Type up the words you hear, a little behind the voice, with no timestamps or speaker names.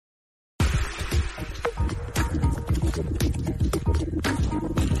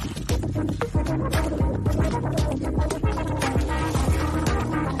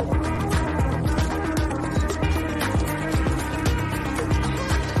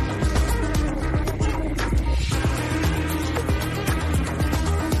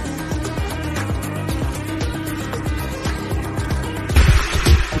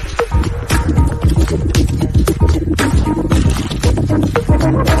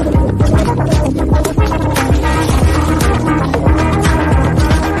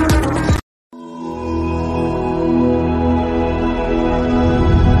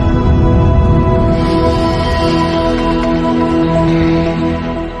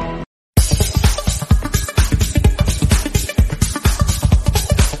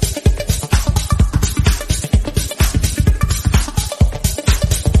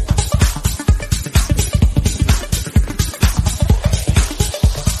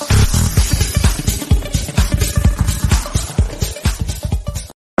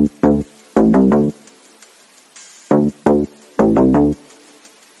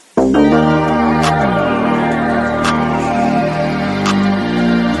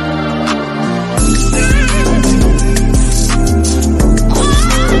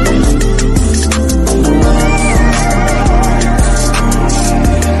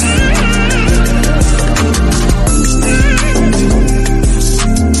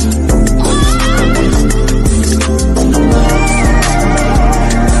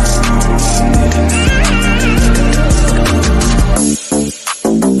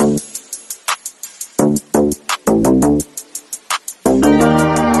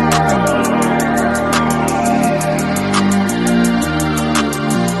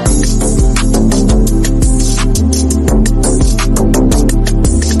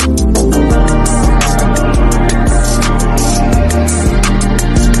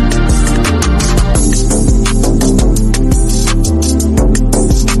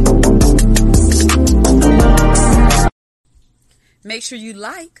Make sure you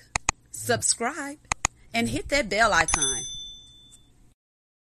like, subscribe, and hit that bell icon.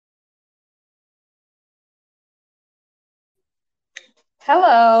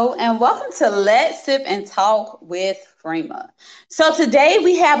 Hello, and welcome to Let's Sip and Talk with Freema. So today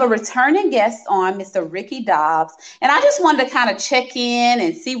we have a returning guest on, Mr. Ricky Dobbs, and I just wanted to kind of check in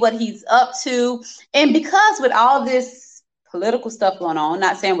and see what he's up to. And because with all this political stuff going on,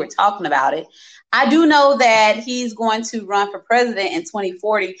 not saying we're talking about it, I do know that he's going to run for president in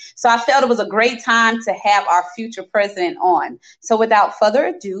 2040. So I felt it was a great time to have our future president on. So without further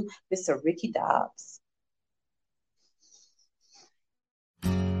ado, Mr. Ricky Dobbs.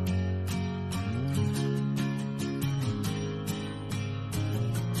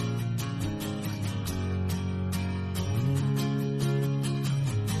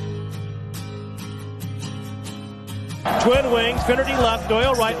 Twin wings, Finnerty left,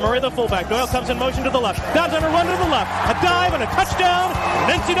 Doyle right, Murray the fullback. Doyle comes in motion to the left. Dobbs on a run to the left. A dive and a touchdown.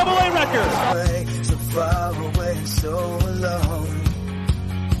 An NCAA record. So far away and so alone.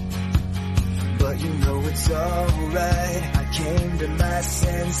 But you know it's alright. I came to my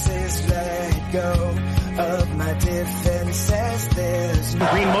senses, let go of my defenses. There's no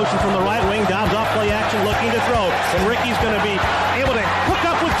green motion from the right wing. Dobbs off play action looking to throw. And Ricky's going to be able to hook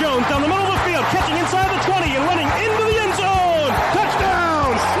up with Jones down the middle of the field. Catching inside the 20 and running into the end zone.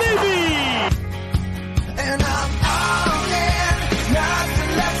 Touchdown, Navy! And I'm all in,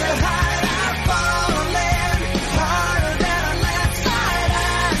 nothing left to hide. I'm falling harder than a landslide.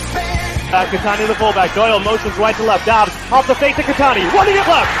 I've been. Catani the fullback. Doyle motions right to left. Dobbs off the fake to Catani. Running it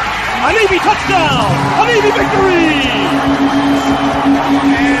left. A Navy touchdown! A Navy victory!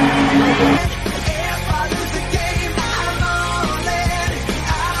 If I lose the game, I'm all in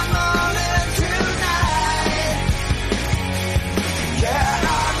tonight. Yeah,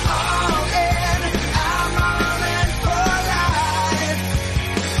 I'm all in for life.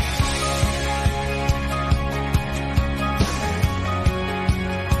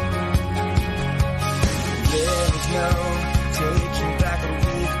 There's no taking back what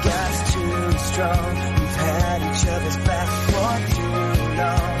we've got too strong. We've had each other's back for too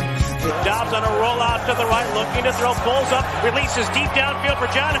long. Dobbs on a rollout to the right, looking to throw, pulls up, releases deep downfield for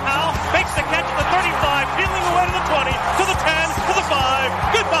John Howell, makes the catch at the 35, feeling away to the 20, to the 10, to the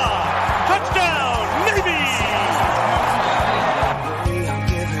 5, goodbye! Touchdown, Navy! I'm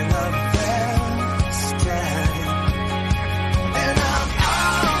giving up this time. And I'm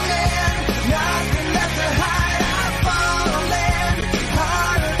all in, nothing left to hide. I'm falling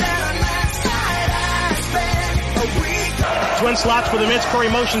harder than a landslide. I spent a week. Twin slots for the Mids, Curry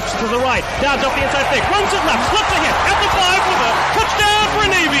motions to the right, Dobbs off the inside fake, runs it left, slips ahead, at the 5 with a touchdown for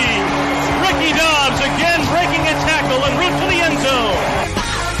Navy! Ricky Dobbs again breaking a tackle en route to the end zone.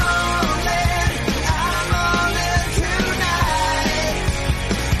 I'm all in tonight.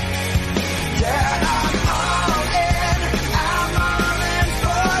 Yeah, I'm all in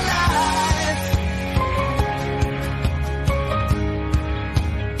for life.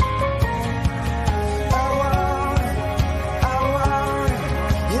 I want it,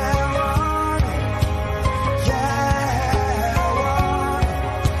 yeah, I want it, yeah, I want it,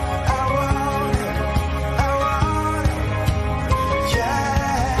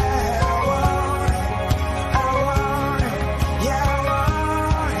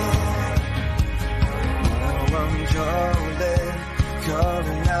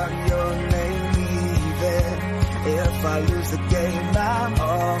 calling out your name even. If I lose the game, I'm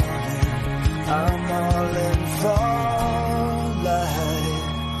all in for life.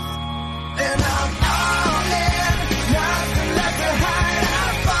 And I'm all in, nothing left to hide.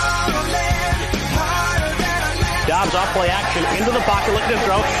 I'm falling harder than I let. Dobbs off play action into the pocket, looking to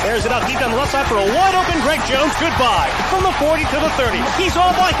throw. Airs it out deep down the left side for a wide open Greg Jones. Goodbye. From the 40 to the 30. He's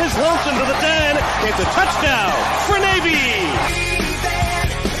all by his lonesome to the 10. It's a touchdown for Navy.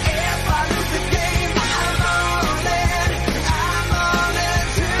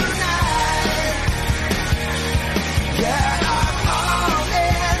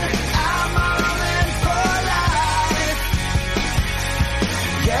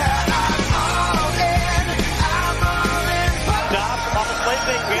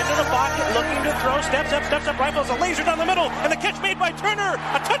 Steps up, rifles a laser down the middle, and the catch made by Turner.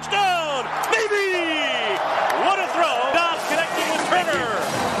 A touchdown! Maybe! What a throw! Dobbs connecting with Turner.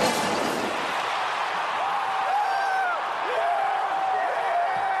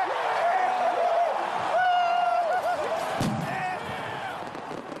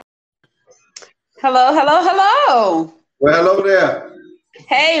 Hello. Well, hello there.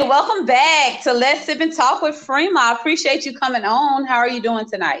 Hey, welcome back to Let's Sip and Talk with Freema. I appreciate you coming on. How are you doing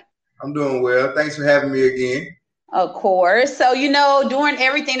tonight? I'm doing well. Thanks for having me again. Of course. So, during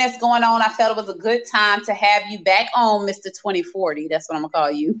everything that's going on, I felt it was a good time to have you back on, Mr. 2040. That's what I'm going to call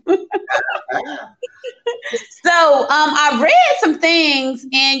you. So, I read some things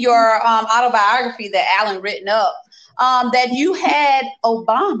in your autobiography that Alan written up that you had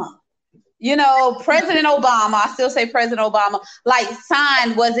Obama. President Obama, I still say President Obama,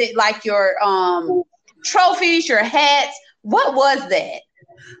 signed, was it like your trophies, your hats? What was that?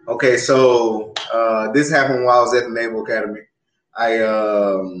 Okay, so this happened while I was at the Naval Academy.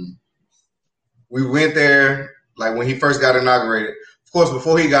 We went there, when he first got inaugurated. Of course,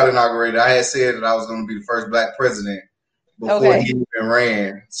 before he got inaugurated, I had said that I was going to be the first black president before he even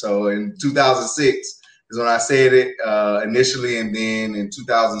ran. So in 2006 is when I said it initially, and then in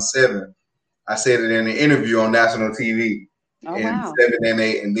 2007, I said it in an interview on national TV in 7 and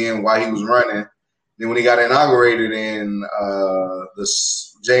 8, and then while he was running. Then when he got inaugurated in the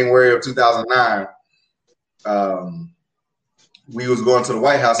January of 2009, we was going to the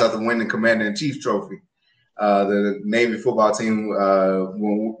White House after winning the Commander-in-Chief trophy. The Navy football team,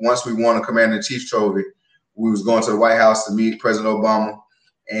 once we won the Commander-in-Chief trophy, we was going to the White House to meet President Obama.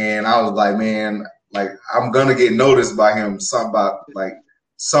 And I was like, man, I'm going to get noticed by him some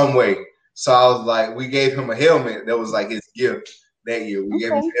way. So I was like, we gave him a helmet that was his gift that year. We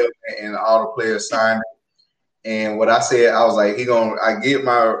gave him a helmet and all the players signed it. And what I said, I was like, I get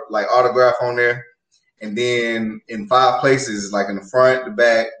my autograph on there. And then in 5 places, in the front, the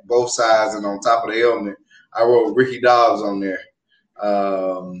back, both sides, and on top of the helmet, I wrote Ricky Dobbs on there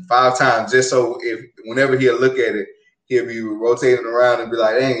 5 times, just so whenever he'll look at it, he'll be rotating around and be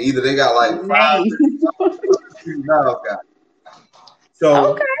like, dang, either they got 5 Ricky Dobbs guys.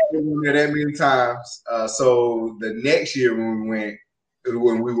 So we went there that many times. So the next year when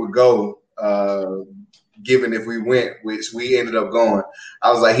we would go, given if we went, which we ended up going,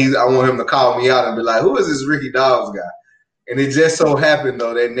 I was like, I want him to call me out and be like, who is this Ricky Dobbs guy? And it just so happened,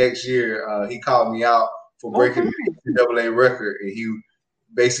 though, that next year he called me out for breaking the NCAA record, and he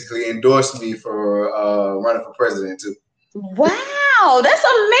basically endorsed me for running for president, too. Wow, that's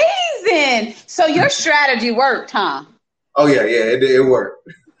amazing. So your strategy worked, huh? Oh, yeah, it worked.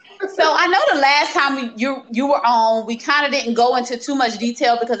 So I know the last time you were on, we kind of didn't go into too much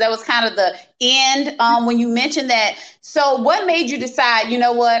detail because that was kind of the end when you mentioned that. So what made you decide, you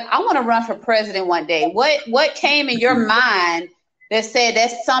know what, I want to run for president one day? What came in your mind that said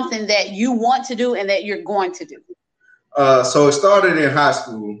that's something that you want to do and that you're going to do? So it started in high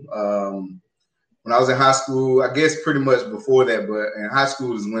school. When I was in high school, I guess pretty much before that, but in high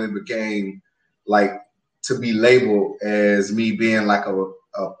school is when it became to be labeled as me being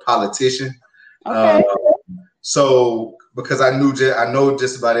a politician. Okay. So because I know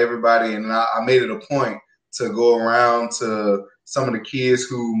just about everybody, and I made it a point to go around to some of the kids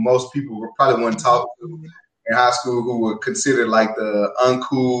who most people probably wouldn't talk to in high school, who were considered the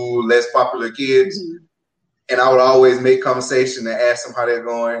uncool, less popular kids. Mm-hmm. And I would always make conversation and ask them how they're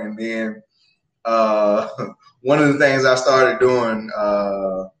going. And then one of the things I started doing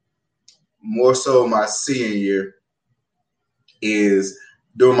more so my senior year is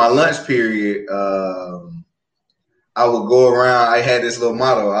during my lunch period, I would go around. I had this little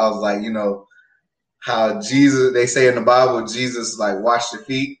motto. I was like, how Jesus, they say in the Bible, Jesus washed their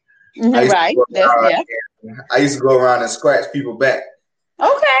feet. Right. I used to go around and scratch people back.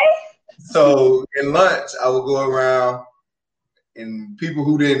 Okay. So in lunch, I would go around and people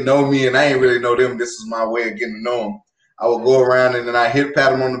who didn't know me and I ain't really know them, this was my way of getting to know them. I would go around and then I pat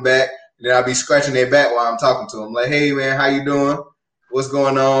them on the back, and then I'd be scratching their back while I'm talking to them. Like, hey, man, how you doing? What's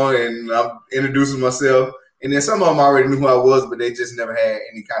going on? And I'm introducing myself. And then some of them already knew who I was, but they just never had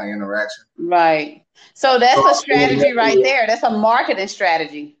any kind of interaction. Right. So that's a strategy right there. That's a marketing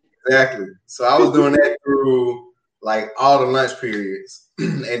strategy. Exactly. So I was doing that through like all the lunch periods.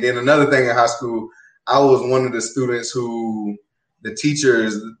 And then another thing in high school, I was one of the students who the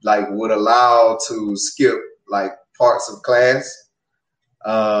teachers like would allow to skip like parts of class.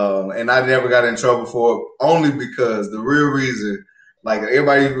 And I never got in trouble for it, only because the real reason, like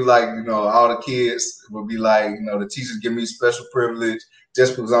everybody was like, you know, all the kids would be like, you know, the teachers give me special privilege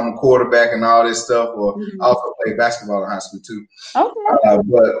just because I'm a quarterback and all this stuff, or I also played basketball in high school too. Okay.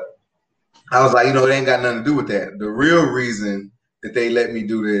 But I was like, you know, it ain't got nothing to do with that. The real reason that they let me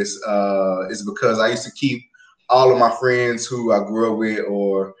do this is because I used to keep all of my friends who I grew up with,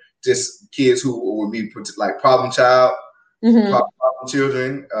 or just kids who would be like problem child, problem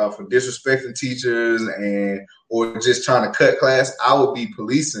children for disrespecting teachers or just trying to cut class. I would be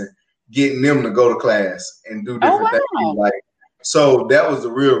policing, getting them to go to class and do different things. Like, so that was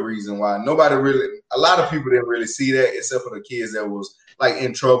the real reason why a lot of people didn't really see that, except for the kids that was like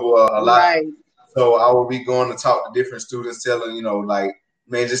in trouble a lot. Right. So I would be going to talk to different students, telling, you know, like,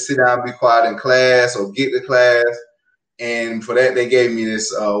 man, just sit down and be quiet in class or get to class. And for that, they gave me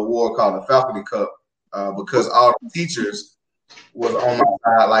this award called the Faculty Cup because all the teachers was on my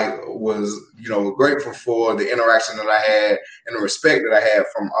side, like was, you know, grateful for the interaction that I had and the respect that I had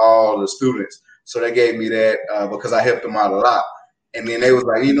from all the students. So they gave me that because I helped them out a lot. And then they was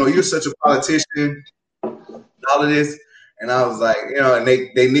like, you know, you're such a politician, all of this. And I was like, you know, and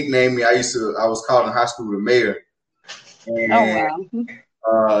they nicknamed me. I was called in high school the mayor. And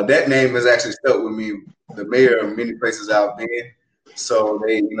that name has actually stuck with me, the mayor, of many places I've been. So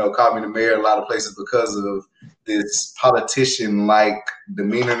they, you know, called me the mayor a lot of places because of this politician-like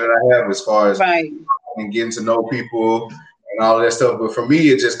demeanor that I have as far as getting to know people and all that stuff. But for me,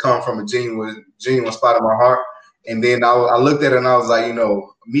 it just comes from a genuine spot in my heart. And then I looked at it and I was like, you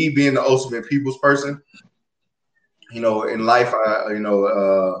know, me being the ultimate people's person, you know, in life,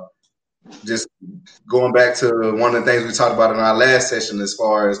 just going back to one of the things we talked about in our last session, as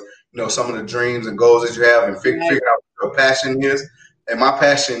far as, you know, some of the dreams and goals that you have and figure out what your passion is. And my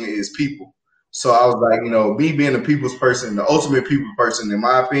passion is people. So I was like, you know, me being a people's person, the ultimate people person, in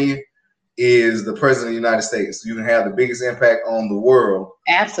my opinion, is the president of the United States. You can have the biggest impact on the world.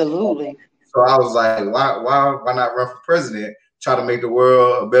 Absolutely. So I was like, why not run for president? Try to make the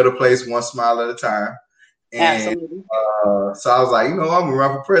world a better place, one smile at a time. And so I was like, you know, I'm gonna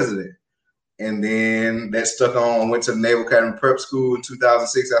run for president. And then that stuck on. Went to the Naval Academy Prep School in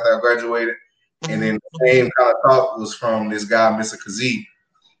 2006 after I graduated. And then the same kind of talk was from this guy, Mr. Kazee.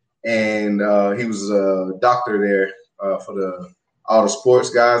 And he was a doctor there for all the sports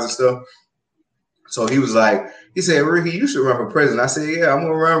guys and stuff. So he was like, he said, Ricky, you should run for president. I said, yeah, I'm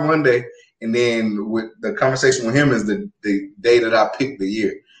going to run one day. And then with the conversation with him is the day that I picked the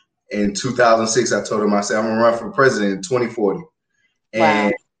year. In 2006, I told him, I said, I'm going to run for president in 2040.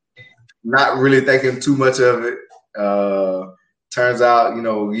 And not really thinking too much of it. Turns out, you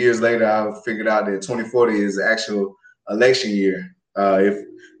know, years later, I figured out that 2040 is the actual election year. As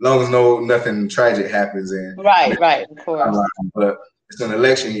long as nothing tragic happens. Right, of course. But it's an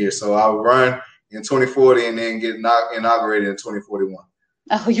election year, so I'll run in 2040 and then get inaugurated in 2041.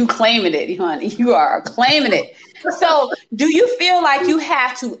 Oh, you claiming it, honey. You are claiming it. So do you feel like you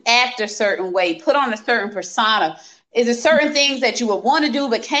have to act a certain way, put on a certain persona? Is there certain things that you would want to do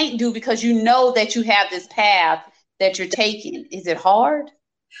but can't do because you know that you have this path that you're taking? Is it hard?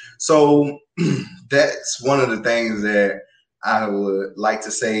 So that's one of the things that I would like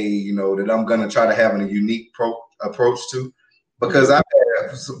to say, you know, that I'm going to try to have a unique approach to, because I've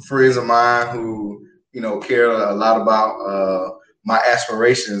had some friends of mine who, you know, care a lot about my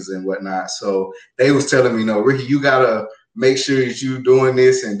aspirations and whatnot. So they was telling me, you know, Ricky, you got to make sure that you're doing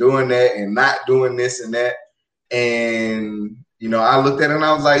this and doing that and not doing this and that. And, you know, I looked at it and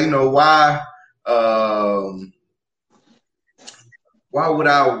I was like, you know, why would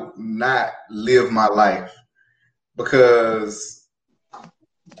I not live my life? Because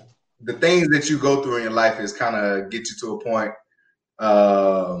the things that you go through in your life is kind of get you to a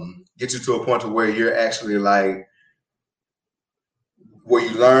point to where you're actually like, where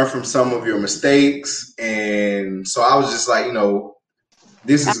you learn from some of your mistakes. And so I was just like, you know,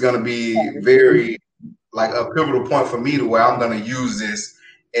 this is going to be very like a pivotal point for me to where I'm going to use this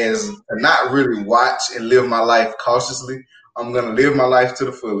as to not really watch and live my life cautiously. I'm going to live my life to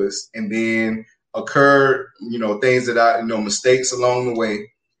the fullest. And then occurred, things that mistakes along the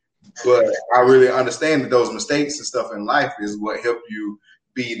way. But I really understand that those mistakes and stuff in life is what help you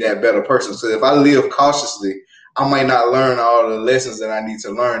be that better person. So if I live cautiously, I might not learn all the lessons that I need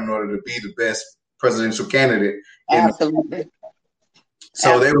to learn in order to be the best presidential candidate. Absolutely.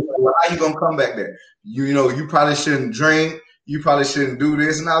 So they were like, well, how you going to come back there? You probably shouldn't drink. You probably shouldn't do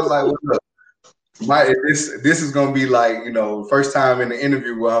this. And I was like, well, look, this is going to be like, first time in the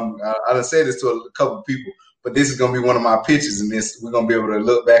interview where I done said this to a couple of people, but this is going to be one of my pitches. And we're going to be able to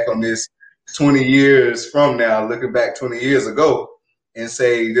look back on this 20 years from now, looking back 20 years ago and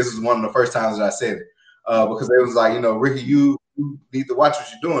say, this is one of the first times that I said it. Because they was like, Ricky, you need to watch what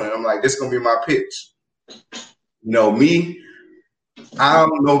you're doing. And I'm like, this is going to be my pitch. Me, I'm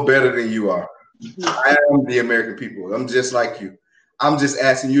no better than you are. I am the American people. I'm just like you. I'm just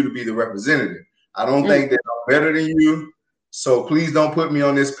asking you to be the representative. I don't think that I'm better than you. So please don't put me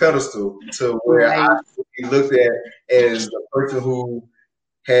on this pedestal to where I be looked at as the person who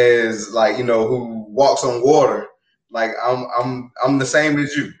has who walks on water. Like I'm the same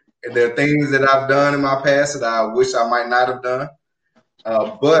as you. And there are things that I've done in my past that I wish I might not have done.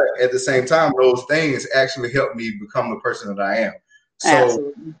 But at the same time, those things actually help me become the person that I am.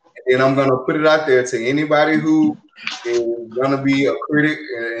 So then I'm going to put it out there to anybody who is going to be a critic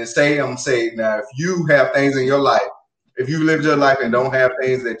and I'm going to say, now, if you have things in your life, if you lived your life and don't have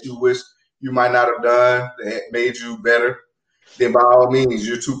things that you wish you might not have done that made you better, then by all means,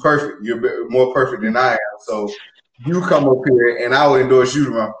 you're too perfect. You're more perfect than I am. So you come up here and I will endorse you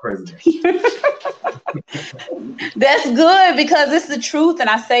to run for president. That's good because it's the truth. And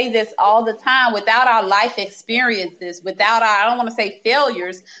I say this all the time, without our life experiences, without I don't want to say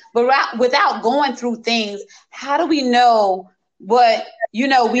failures, but without going through things, how do we know what,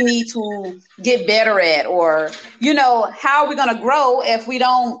 we need to get better at? Or, how are we going to grow if we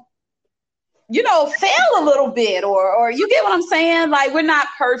don't, fail a little bit or you get what I'm saying? Like, we're not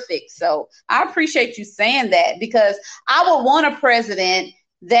perfect. So I appreciate you saying that because I would want a president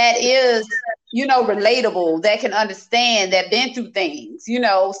that is, relatable, that can understand, that been through things,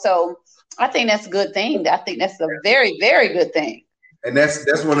 so I think that's a good thing. I think that's a very, very good thing. And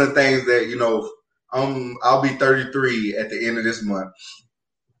that's one of the things that, I'll be 33 at the end of this month.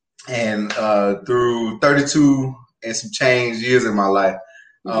 And through 32 and some change years in my life,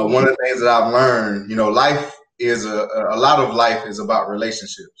 one of the things that I've learned, life is a lot of life is about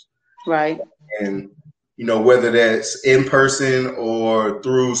relationships. Right. And, whether that's in person or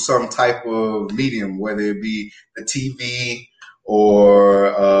through some type of medium, whether it be the TV or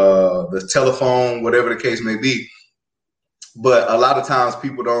the telephone, whatever the case may be. But a lot of times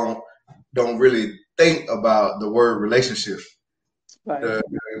people don't really think about the word relationship. Right.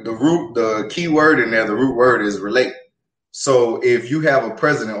 The key word in there, the root word is relate. So if you have a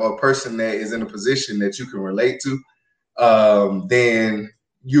president or a person that is in a position that you can relate to, then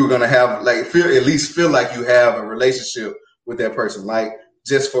you're gonna have at least feel like you have a relationship with that person. Like,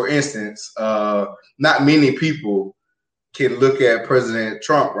 just for instance, not many people can look at President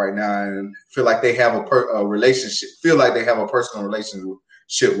Trump right now and feel like they have a relationship, feel like they have a personal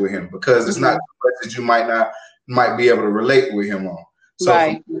relationship with him because it's not that you might be able to relate with him on. So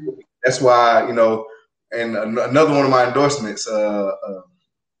right. That's why, and another one of my endorsements,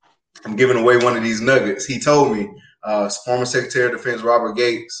 I'm giving away one of these nuggets. He told me, former Secretary of Defense Robert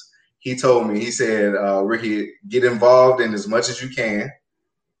Gates, he told me, he said, Ricky, get involved in as much as you can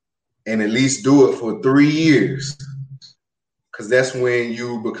and at least do it for 3 years. Because that's when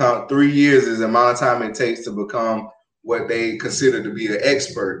you become, 3 years is the amount of time it takes to become what they consider to be an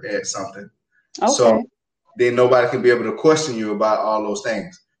expert at something. Okay. So then nobody can be able to question you about all those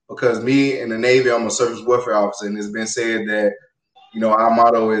things. Because me in the Navy, I'm a surface warfare officer, and it's been said that, our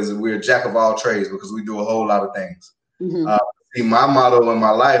motto is we're a jack of all trades because we do a whole lot of things. Mm-hmm. My motto in my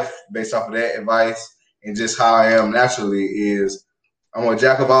life, based off of that advice and just how I am naturally, is I'm a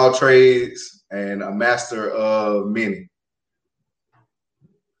jack of all trades and a master of many.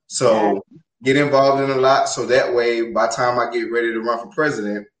 So get involved in a lot so that way by the time I get ready to run for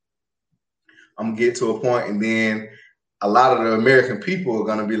president, I'm going to get to a point and then a lot of the American people are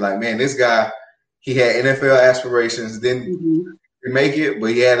going to be like, man, this guy, he had NFL aspirations, didn't make it,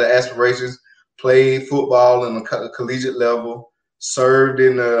 but he had the aspirations, played football in the collegiate level, served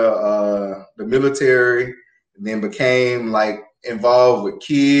in the military, and then became involved with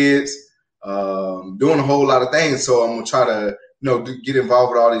kids, doing a whole lot of things. So I'm going to try to, get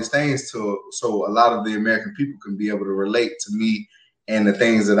involved with all these things so a lot of the American people can be able to relate to me and the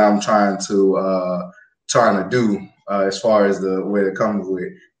things that I'm trying to do as far as where it comes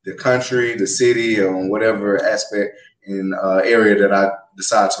with the country, the city, or whatever aspect and area that I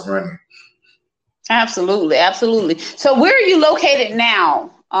decide to run in. Absolutely, absolutely. So where are you located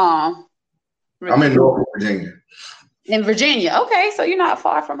now? I'm in Norfolk, Virginia. In Virginia. Okay, so you're not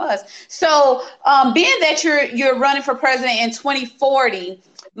far from us. So being that you're running for president in 2040,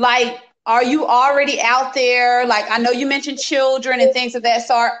 like, are you already out there? Like, I know you mentioned children and things of that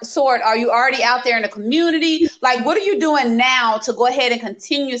sort. Are you already out there in the community? Like, what are you doing now to go ahead and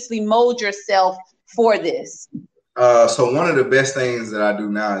continuously mold yourself for this? So one of the best things that I do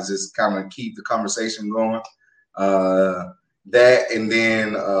now is just kind of keep the conversation going. That and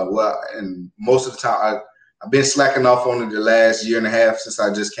then, and most of the time I've been slacking off on it the last year and a half since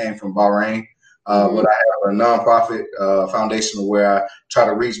I just came from Bahrain. But I have a nonprofit foundation where I try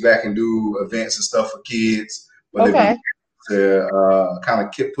to reach back and do events and stuff for kids, but Okay. to kind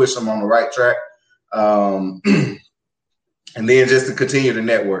of push them on the right track. And then just to continue to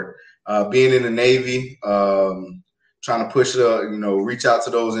network. Being in the Navy, trying to push reach out to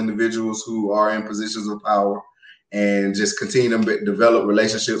those individuals who are in positions of power and just continue to develop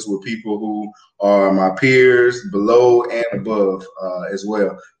relationships with people who are my peers, below and above as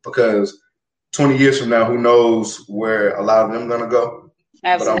well. Because 20 years from now, who knows where a lot of them are going to go.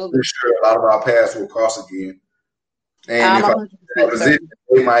 Absolutely. But I'm pretty sure a lot of our paths will cross again. And if I'm in a position,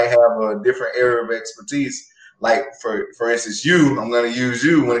 they might have a different area of expertise. Like, for instance, I'm going to use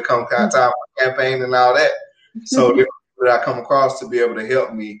you when it comes time for campaign and all that. So that I come across to be able to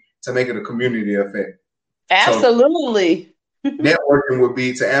help me to make it a community effect. Absolutely. So, networking would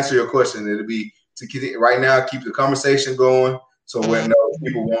be, to answer your question, it'd be to keep the conversation going so when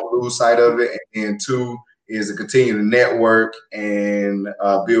people won't lose sight of it. And then 2 is to continue to network and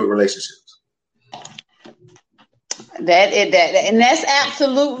build relationships. And that's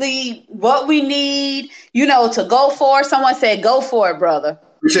absolutely what we need, to go for. Someone said, go for it, brother.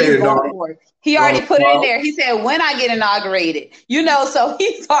 Appreciate it, for it. He already put it in there. He said, when I get inaugurated, so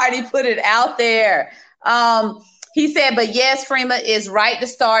he's already put it out there. He said, but yes, Freema is right to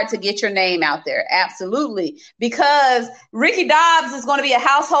start to get your name out there. Absolutely. Because Ricky Dobbs is going to be a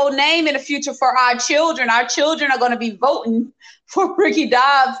household name in the future for our children. Our children are going to be voting for Ricky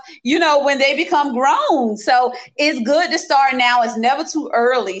Dobbs, when they become grown. So it's good to start now. It's never too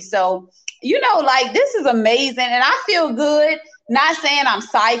early. So, this is amazing. And I feel good. Not saying I'm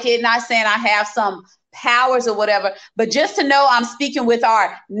psychic, not saying I have some powers or whatever, but just to know I'm speaking with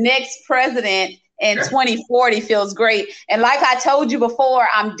our next president in 2040 feels great. And like I told you before,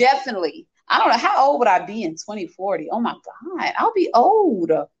 I don't know, how old would I be in 2040? Oh my God, I'll be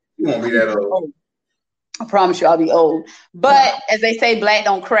old. You won't be that old. I promise you I'll be old. But as they say, black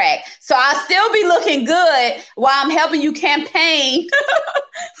don't crack. So I'll still be looking good while I'm helping you campaign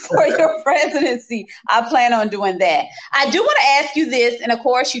for your presidency. I plan on doing that. I do want to ask you this, and of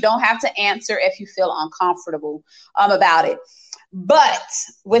course you don't have to answer if you feel uncomfortable about it. But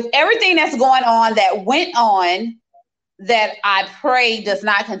with everything that's going on, that went on, that I pray does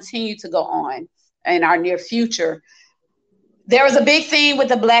not continue to go on in our near future, there was a big thing with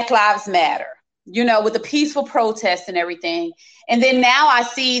the Black Lives Matter, with the peaceful protests and everything. And then now I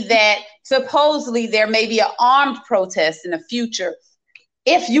see that supposedly there may be an armed protest in the future.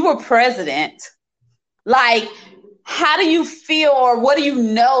 If you were president, like, how do you feel, or what do you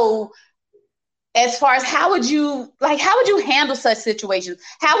know as far as how would you handle such situations?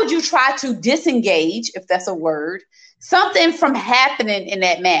 How would you try to disengage, if that's a word, something from happening in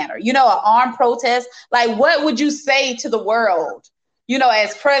that manner? An armed protest. Like, what would you say to the world,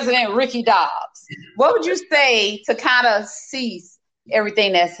 as President Ricky Dobbs? What would you say to kind of cease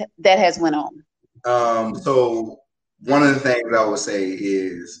everything that has went on? So one of the things I would say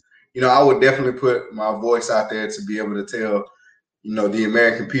is, I would definitely put my voice out there to be able to tell, the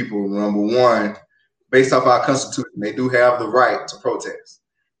American people, number one, based off our Constitution, they do have the right to protest.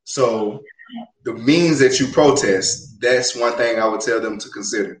 So the means that you protest, that's one thing I would tell them to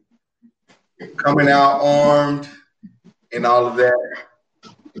consider. Coming out armed and all of that,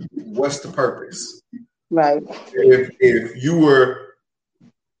 what's the purpose? Right. If you were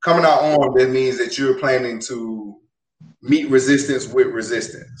coming out armed, that means that you're planning to meet resistance with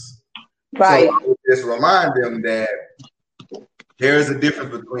resistance. Right. So I would just remind them that there is a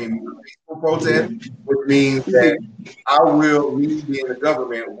difference between peaceful protest, which means that we being the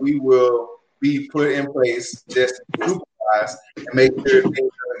government, we will be put in place just to supervise and make sure things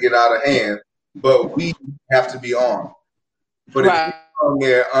don't get out of hand, but we have to be armed. But if we come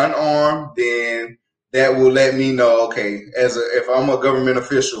there unarmed, then that will let me know, okay, if I'm a government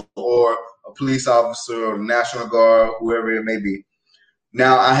official or a police officer or the National Guard, whoever it may be,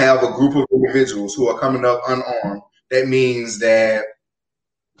 now I have a group of individuals who are coming up unarmed. That means that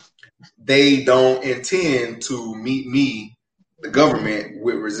they don't intend to meet me, the government,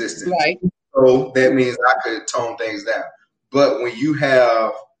 with resistance. Right. So that means I could tone things down. But when you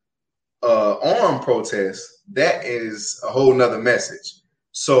have armed protests, that is a whole nother message.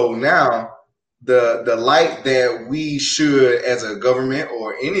 So now the light that we should, as a government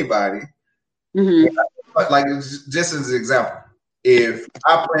or anybody, like just as an example, if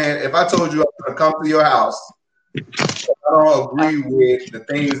I told you I'm gonna come to your house, I don't agree with the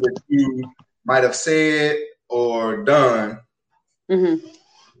things that you might have said or done,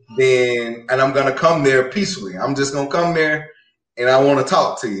 then and I'm gonna come there peacefully. I'm just gonna come there and I want to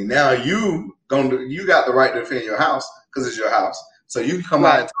talk to you. Now you got the right to defend your house because it's your house. So you can come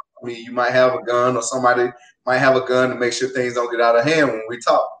out and talk to me. You might have a gun or somebody might have a gun to make sure things don't get out of hand when we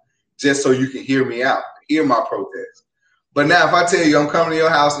talk, just so you can hear me out, hear my protest. But now if I tell you I'm coming to your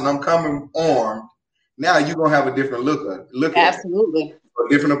house and I'm coming armed, now you're going to have a different look at it. Absolutely. A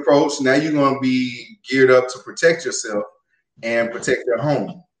different approach. Now you're going to be geared up to protect yourself and protect your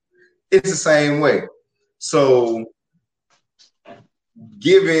home. It's the same way. So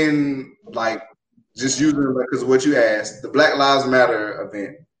given, like, just using, because what you asked, the Black Lives Matter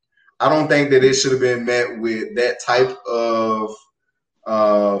event, I don't think that it should have been met with that type of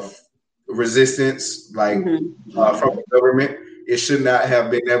resistance, like from the government. It should not have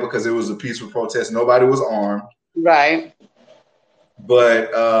been there because it was a peaceful protest. Nobody was armed. Right.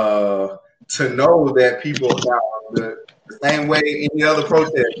 But to know that people now, the same way any other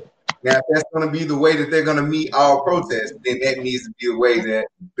protest, now if that's going to be the way that they're going to meet our protest, then that needs to be the way that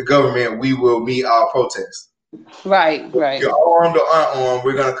the government, we will meet our protest. Right. If you're armed or unarmed,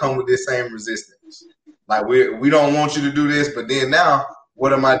 we're going to come with this same resistance. Like we don't want you to do this, but then now,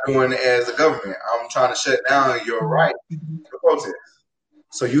 what am I doing as a government? I'm trying to shut down your right to protest.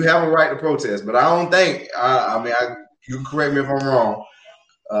 So you have a right to protest, but I don't think. You can correct me if I'm wrong,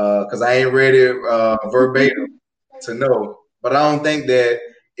 because I ain't read it verbatim to know. But I don't think that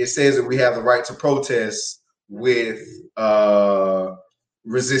it says that we have the right to protest with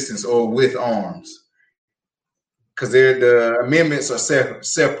resistance or with arms, because the amendments are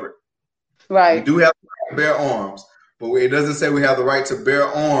separate. Right. We do have the right to bear arms, but it doesn't say we have the right to bear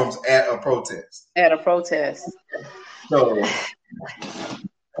arms at a protest. So, I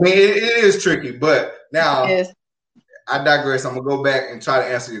mean, it is tricky, but now I digress. I'm gonna go back and try to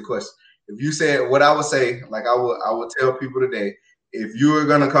answer your question. If you said what I would say, like I would tell people today, if you are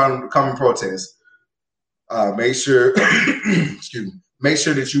gonna come and protest, make sure, make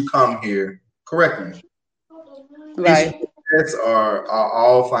sure that you come here correctly. Right. These protests are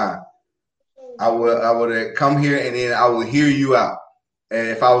all fine. I would come here and then I will hear you out. And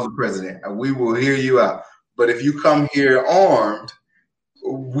if I was the president, we will hear you out. But if you come here armed,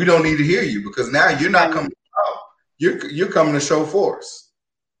 we don't need to hear you, because now you're not coming out. You're coming to show force.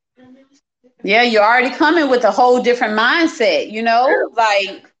 Yeah, you're already coming with a whole different mindset,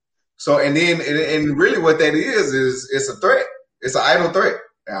 like. So and really what that is it's a threat. It's an idle threat.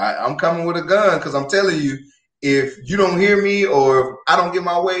 I'm coming with a gun because I'm telling you, if you don't hear me or if I don't get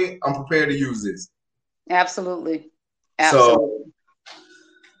my way, I'm prepared to use this. Absolutely. So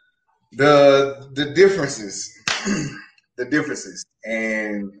the differences,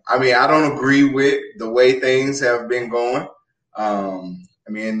 and I mean, I don't agree with the way things have been going. I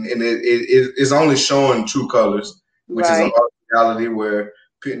mean, and it's only showing true colors, which is a reality where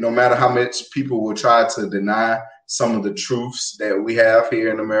no matter how much people will try to deny some of the truths that we have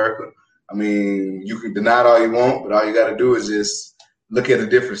here in America, I mean, you can deny it all you want, but all you got to do is just look at the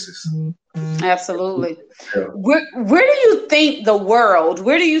differences. Absolutely. Yeah. Where do you think the world,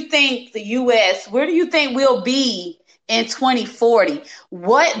 where do you think the U.S., where do you think we'll be in 2040?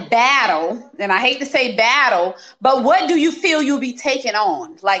 What battle, and I hate to say battle, but what do you feel you'll be taking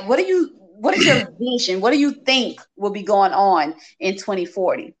on? Like, what is your vision? What do you think will be going on in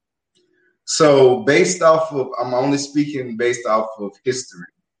 2040? So I'm only speaking based off of history.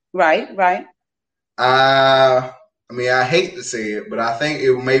 Right. I mean, I hate to say it, but I think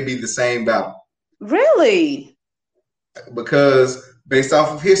it may be the same battle. Really? Because based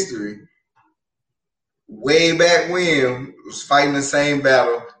off of history, way back when, it was fighting the same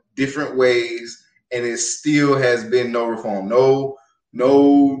battle, different ways, and it still has been no reform,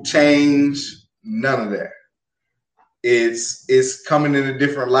 no change, none of that. It's coming in a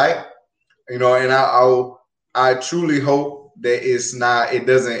different light, and I truly hope that it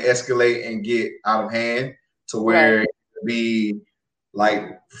doesn't escalate and get out of hand to where it be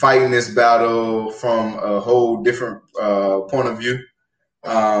like fighting this battle from a whole different point of view.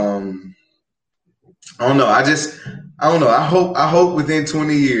 I don't know. I don't know. I hope within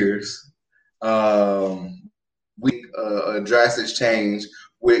 20 years we a drastic change,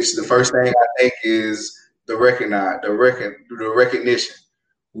 which the first thing I think is the recognition.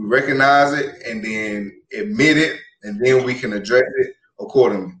 we recognize it, and then admit it, and then we can address it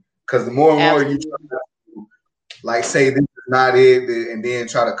accordingly. Because the more and more you try to, like, say this is not it, and then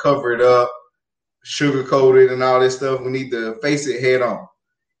try to cover it up, sugarcoat it, and all this stuff, we need to face it head on,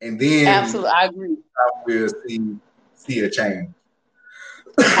 and then absolutely, I agree. We'll see a change.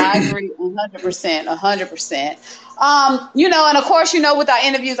 I agree 100%, 100%. And of course, with our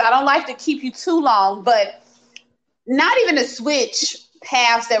interviews, I don't like to keep you too long, but not even to switch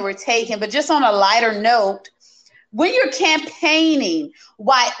paths that we're taking, but just on a lighter note, when you're campaigning,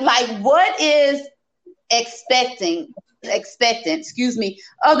 what is expectant,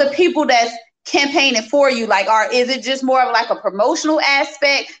 of the people that's campaigning for you? Like, is it just more of like a promotional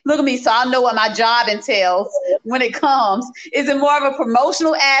aspect? Look at me, so I know what my job entails when it comes. Is it more of a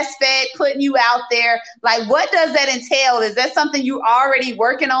promotional aspect, putting you out there? Like, what does that entail? Is that something you already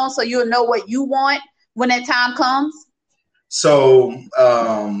working on so you'll know what you want when that time comes? So,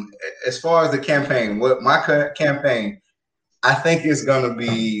 as far as the campaign, what my campaign, I think is going to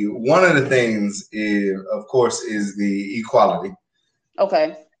be one of the things is, of course, is the equality.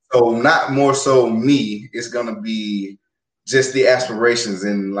 Okay. So not more so me, it's going to be just the aspirations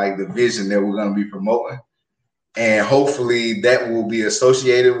and like the vision that we're going to be promoting. And hopefully that will be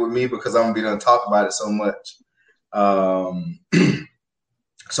associated with me because I'm going to be going to talk about it so much.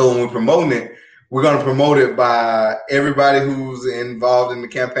 So when we're promoting it, we're going to promote it by everybody who's involved in the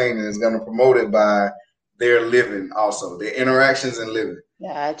campaign, and is going to promote it by their living also, their interactions and living.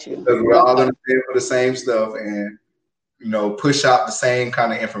 Got you. Because we're all going to pay for the same stuff and, push out the same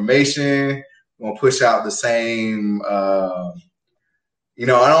kind of information. We're going to push out the same, I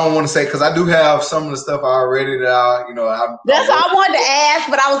don't want to say, because I do have some of the stuff already that that's what I wanted to ask,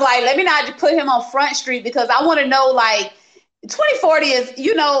 but I was like, let me not just put him on Front Street because I want to know, like, 2040 is,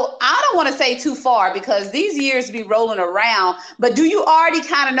 I don't want to say too far because these years be rolling around, but do you already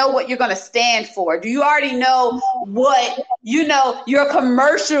kind of know what you're going to stand for? Do you already know what, your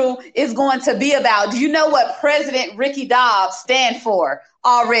commercial is going to be about? Do you know what President Ricky Dobbs stand for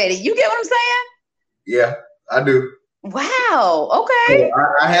already? You get what I'm saying? Yeah, I do. Wow. Okay. So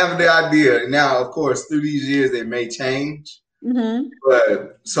I have the idea. Now, of course, through these years, it may change. Mm-hmm.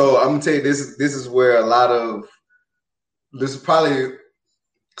 But so I'm going to tell you, this is where this is probably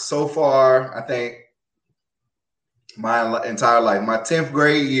so far, I think, my entire life. My 10th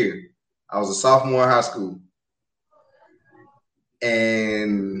grade year, I was a sophomore in high school.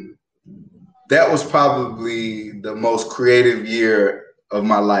 And that was probably the most creative year of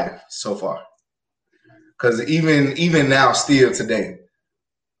my life so far. Because even now, still today,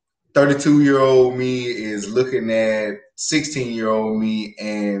 32-year-old me is looking at 16-year-old me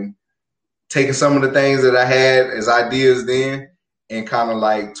and taking some of the things that I had as ideas then and kind of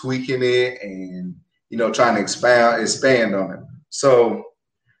like tweaking it and, trying to expand on it. So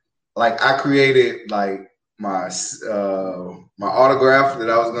like I created like my autograph that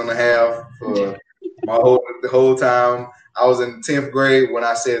I was going to have for the whole time. I was in 10th grade when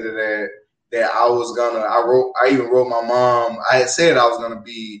I said that I was I even wrote my mom. I had said I was going to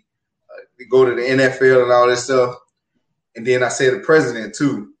be, go to the NFL and all this stuff. And then I said the president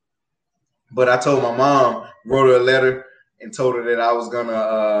too. But I told my mom, wrote her a letter and told her that I was going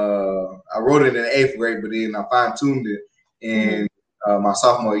to, I wrote it in 8th grade, but then I fine-tuned it in my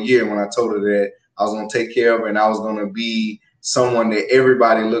sophomore year when I told her that I was going to take care of her and I was going to be someone that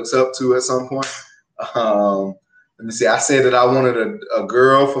everybody looks up to at some point. Let me see. I said that I wanted a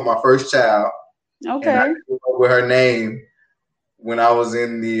girl for my first child. Okay. And I came up with her name when I was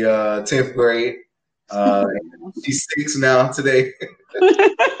in the 10th grade. She's 6 now today.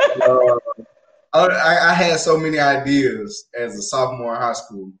 I had so many ideas as a sophomore in high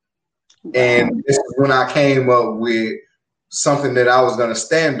school. Wow. And this is when I came up with something that I was going to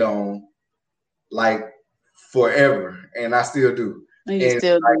stand on like forever. And I still do. And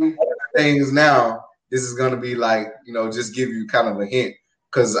still do. Things now, this is going to be like, just give you kind of a hint.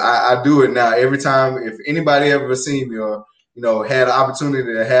 Because I do it now. Every time, if anybody ever seen me or, had an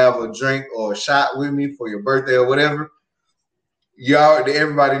opportunity to have a drink or a shot with me for your birthday or whatever,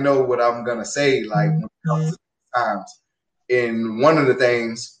 everybody know what I'm gonna say. Like when it comes to times, and one of the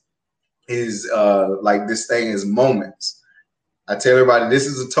things is like this thing is moments. I tell everybody this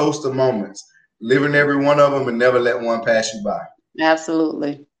is a toast of moments. Live in every one of them and never let one pass you by.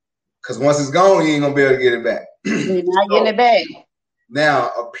 Absolutely. Because once it's gone, you ain't gonna be able to get it back. You're not getting it back.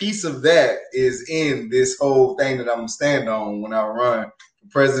 Now, a piece of that is in this whole thing that I'm gonna stand on when I run for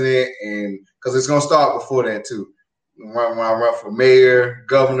president, and because it's gonna start before that too. When I run for mayor,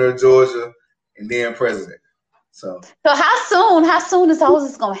 governor of Georgia, and then president. So how soon is all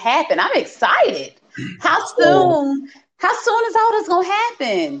this gonna happen? I'm excited. How How soon is all this gonna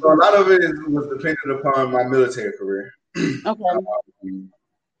happen? So a lot of it was dependent upon my military career. Okay.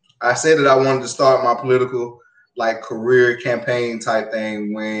 I said that I wanted to start my political career campaign type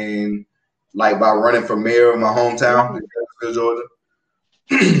thing when by running for mayor of my hometown in Jacksonville,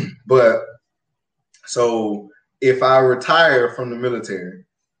 Georgia. But so if I retire from the military,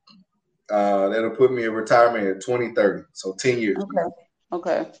 that'll put me in retirement at 2030. So 10 years.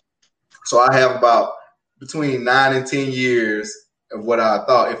 Okay. So I have about between 9 and 10 years of what I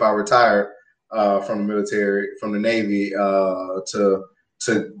thought if I retired from the military, from the Navy, to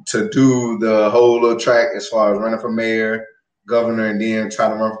do the whole little track as far as running for mayor, governor, and then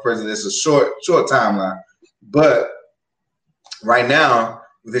trying to run for president. It's a short timeline. But right now,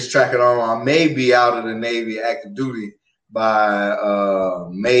 with this track on, I may be out of the Navy active duty by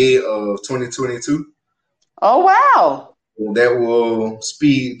May of 2022. Oh, wow. That will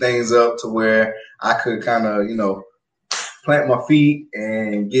speed things up to where I could kind of, plant my feet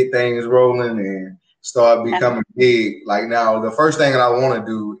and get things rolling and start becoming big. Like now, the first thing that I want to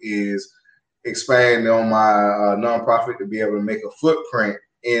do is expand on my nonprofit to be able to make a footprint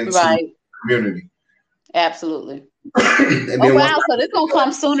into the community. Absolutely. Wow. So this going to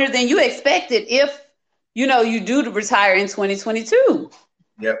come sooner than you expected if, you do retire in 2022.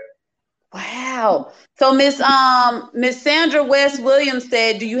 Yep. Wow. So Miss Sandra West Williams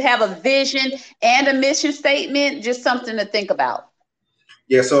said, do you have a vision and a mission statement? Just something to think about.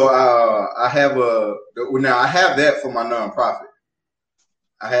 Yeah, so I have I have that for my nonprofit.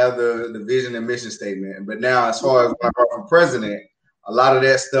 I have the vision and mission statement. But now as far as when I run for president, a lot of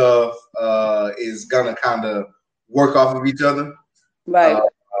that stuff is gonna kind of work off of each other. Right.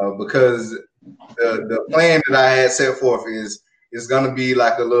 Because the plan that I had set forth is gonna be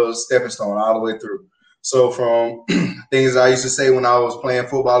like a little stepping stone all the way through. So from things I used to say when I was playing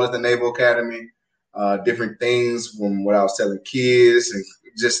football at the Naval Academy, different things from what I was telling kids and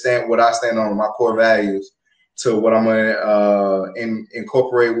just what I stand on, my core values, to what I'm gonna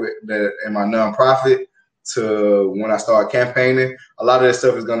incorporate in my nonprofit, to when I start campaigning. A lot of that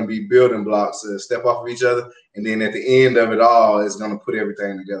stuff is gonna be building blocks to step off of each other, and then at the end of it all, it's gonna put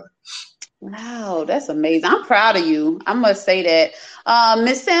everything together. Wow, that's amazing. I'm proud of you. I must say that.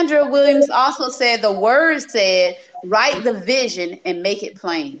 Miss Sandra Williams also said the word said, write the vision and make it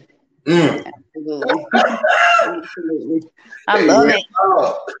plain. Absolutely. Absolutely. I love it.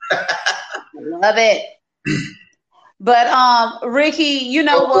 I love it. But Ricky, you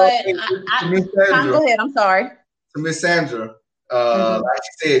know what? Go ahead. I'm sorry. To Miss Sandra, like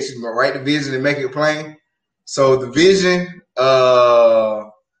she said, she's gonna write the vision and make it plain. So the vision, okay,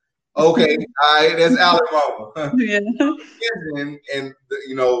 all right, that's Alabama. Yeah. And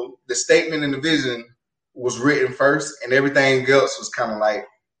the statement in the vision was written first, and everything else was kind of like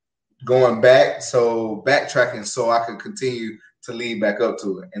going back, so backtracking, so I could continue to lead back up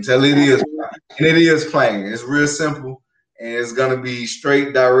to it until it is, and it is plain. It's real simple, and it's gonna be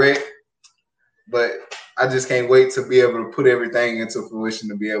straight, direct. But I just can't wait to be able to put everything into fruition,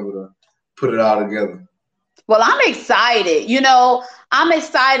 to be able to put it all together. Well, I'm excited. I'm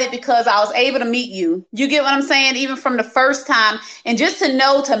excited because I was able to meet you. You get what I'm saying? Even from the first time, and just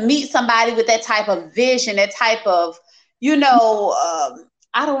to meet somebody with that type of vision, that type of,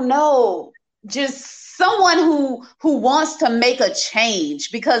 I don't know, just someone who wants to make a change,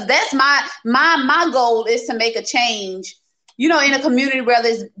 because that's my goal is to make a change, in a community, whether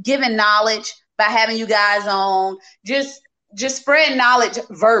it's giving knowledge by having you guys on, just spread knowledge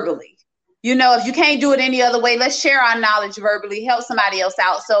verbally. If you can't do it any other way, let's share our knowledge verbally, help somebody else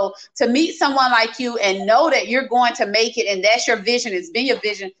out. So to meet someone like you and know that you're going to make it, and that's your vision, it's been your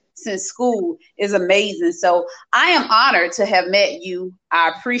vision since school, is amazing. So I am honored to have met you.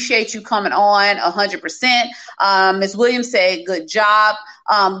 I appreciate you coming on 100%. Ms. Williams said, good job.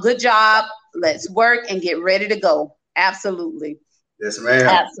 Good job. Let's work and get ready to go. Absolutely. Yes, ma'am.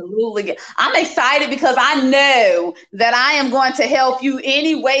 Absolutely. I'm excited because I know that I am going to help you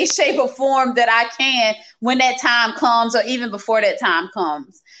any way, shape, or form that I can when that time comes, or even before that time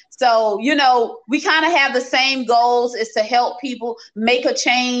comes. So, we kind of have the same goals, is to help people make a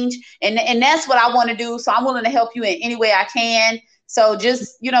change. And that's what I want to do. So I'm willing to help you in any way I can. So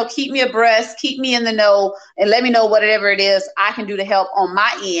just, keep me abreast, keep me in the know, and let me know whatever it is I can do to help on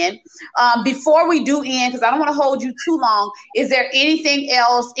my end. Before we do end, because I don't want to hold you too long, is there anything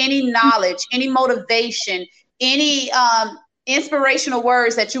else, any knowledge, any motivation, any inspirational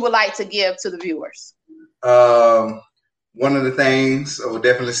words that you would like to give to the viewers? One of the things I would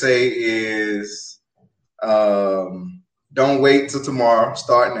definitely say is don't wait till tomorrow.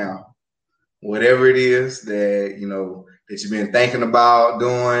 Start now. Whatever it is that, that you've been thinking about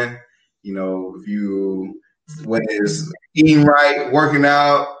doing, if you whether it's eating right, working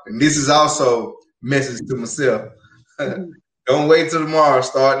out, and this is also a message to myself. Don't wait till tomorrow.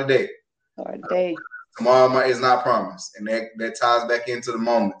 Start today. Tomorrow is not promised, and that ties back into the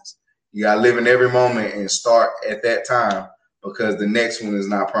moments. You gotta live in every moment and start at that time because the next one is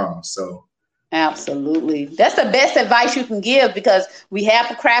not promised. So. Absolutely. That's the best advice you can give because we have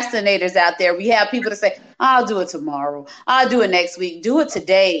procrastinators out there. We have people that say, I'll do it tomorrow. I'll do it next week. Do it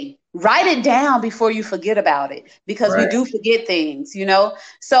today. Write it down before you forget about it because we do forget things, you know?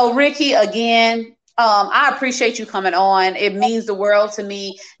 So Ricky, again, I appreciate you coming on. It means the world to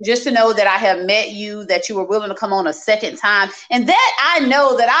me just to know that I have met you, that you were willing to come on a second time, and that I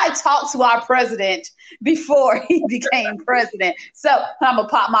know that I talked to our president before he became president. So I'm going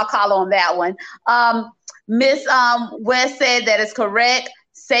to pop my collar on that one. Miss West said that is correct.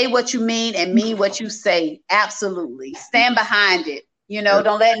 Say what you mean and mean what you say. Absolutely. Stand behind it. You know,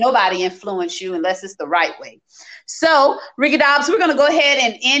 don't let nobody influence you unless it's the right way. So, Ricky Dobbs, we're going to go ahead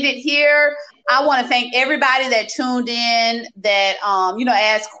and end it here. I want to thank everybody that tuned in, that,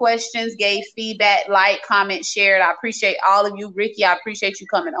 asked questions, gave feedback, liked, comment, shared. I appreciate all of you. Ricky, I appreciate you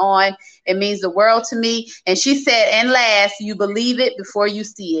coming on. It means the world to me. And she said, and last, you believe it before you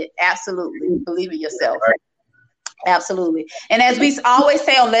see it. Absolutely. Believe it yourself. Absolutely. And as we always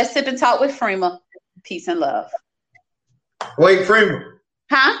say on Let's Sip and Talk with Freema, peace and love. Wait, Freema.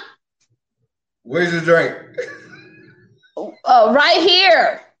 Huh? Where's your drink? Right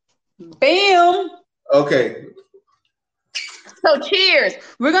here. Bam. Okay. So cheers.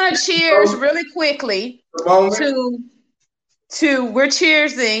 We're gonna cheers really quickly to we're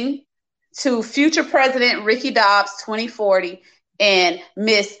cheersing to future President Ricky Dobbs 2040 and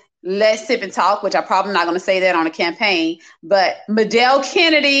Miss Let's Sip and Talk, which I'm probably not gonna say that on a campaign, but Medell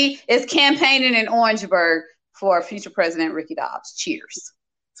Kennedy is campaigning in Orangeburg for future President Ricky Dobbs. Cheers.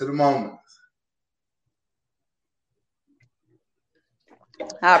 To the moment.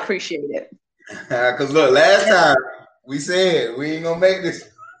 I appreciate it. Because look, last time we said we ain't gonna make this.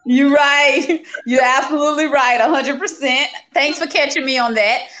 You're right. You're absolutely right. 100%. Thanks for catching me on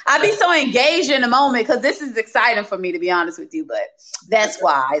that. I'd be so engaged in the moment because this is exciting for me, to be honest with you. But that's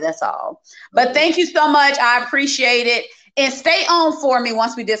why. That's all. But thank you so much. I appreciate it. And stay on for me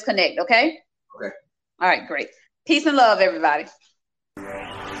once we disconnect. Okay. Okay. All right. Great. Peace and love, everybody.